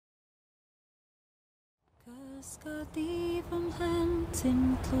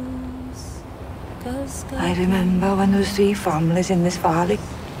I remember when there was 3 families in this valley.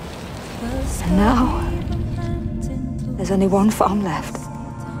 And now, there's only 1 farm left.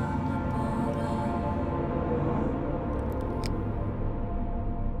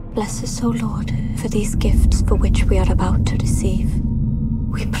 Bless us, O Lord, for these gifts for which we are about to receive.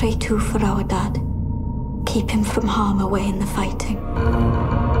 We pray too for our dad. Keep him from harm away in the fighting.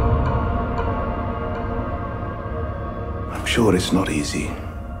 I'm sure it's not easy.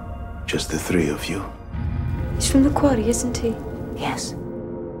 Just the 3 of you. He's from the quarry, isn't he? Yes,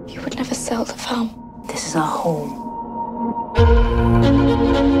 You would never sell the farm. this is our home.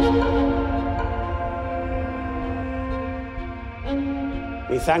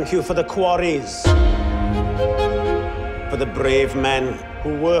 We thank you for the quarries, for the brave men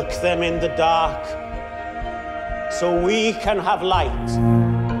who work them in the dark, so we can have light.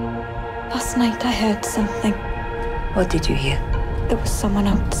 Last night I heard something. What did you hear? There was someone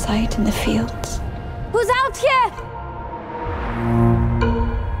outside in the fields. Who's out here?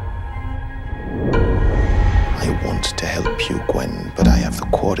 I want to help you, Gwen, but I have the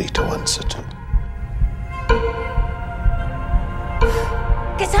quarry to answer to.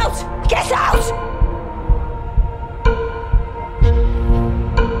 Get out! Get out!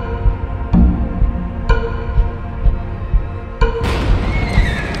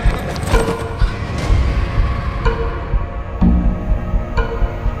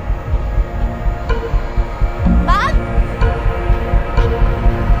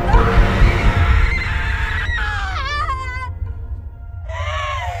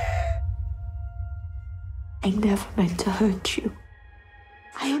 I never meant to hurt you.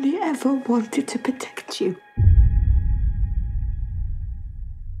 I only ever wanted to protect you.